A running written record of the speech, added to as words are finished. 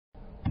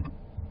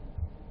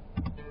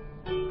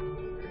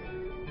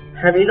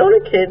Have you known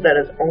a kid that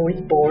is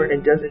always bored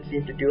and doesn't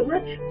seem to do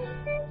much?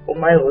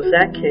 Well, Milo is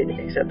that kid,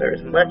 except there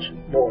is much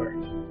more.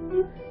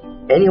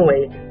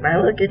 Anyway,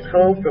 Milo gets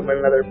home from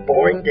another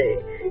boring day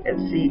and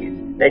sees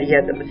that he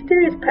has a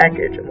mysterious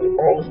package among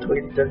all his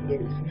toys he doesn't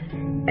use,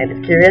 and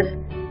is curious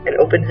and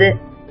opens it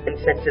and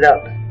sets it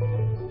up.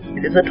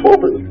 It is a toll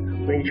booth.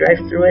 When he drives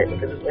through it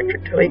with his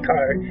electric toy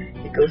car,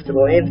 he goes to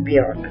the lands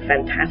beyond, a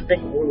fantastic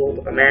world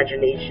of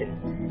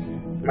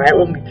imagination.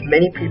 Milo meets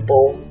many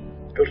people,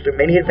 goes through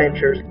many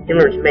adventures, he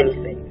learns many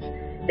things.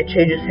 It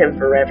changes him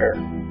forever.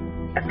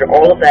 After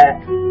all of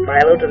that,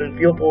 Milo doesn't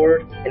feel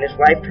bored, and his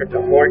life turns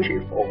out more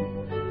cheerful.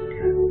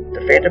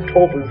 The Phantom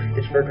Tollbooth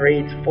is for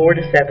grades 4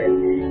 to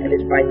 7, and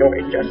is by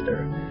Norton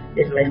Juster.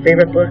 It is my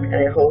favorite book, and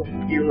I hope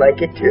you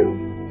like it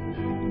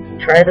too.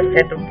 Try the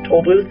Phantom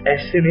Tollbooth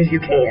as soon as you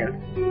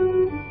can.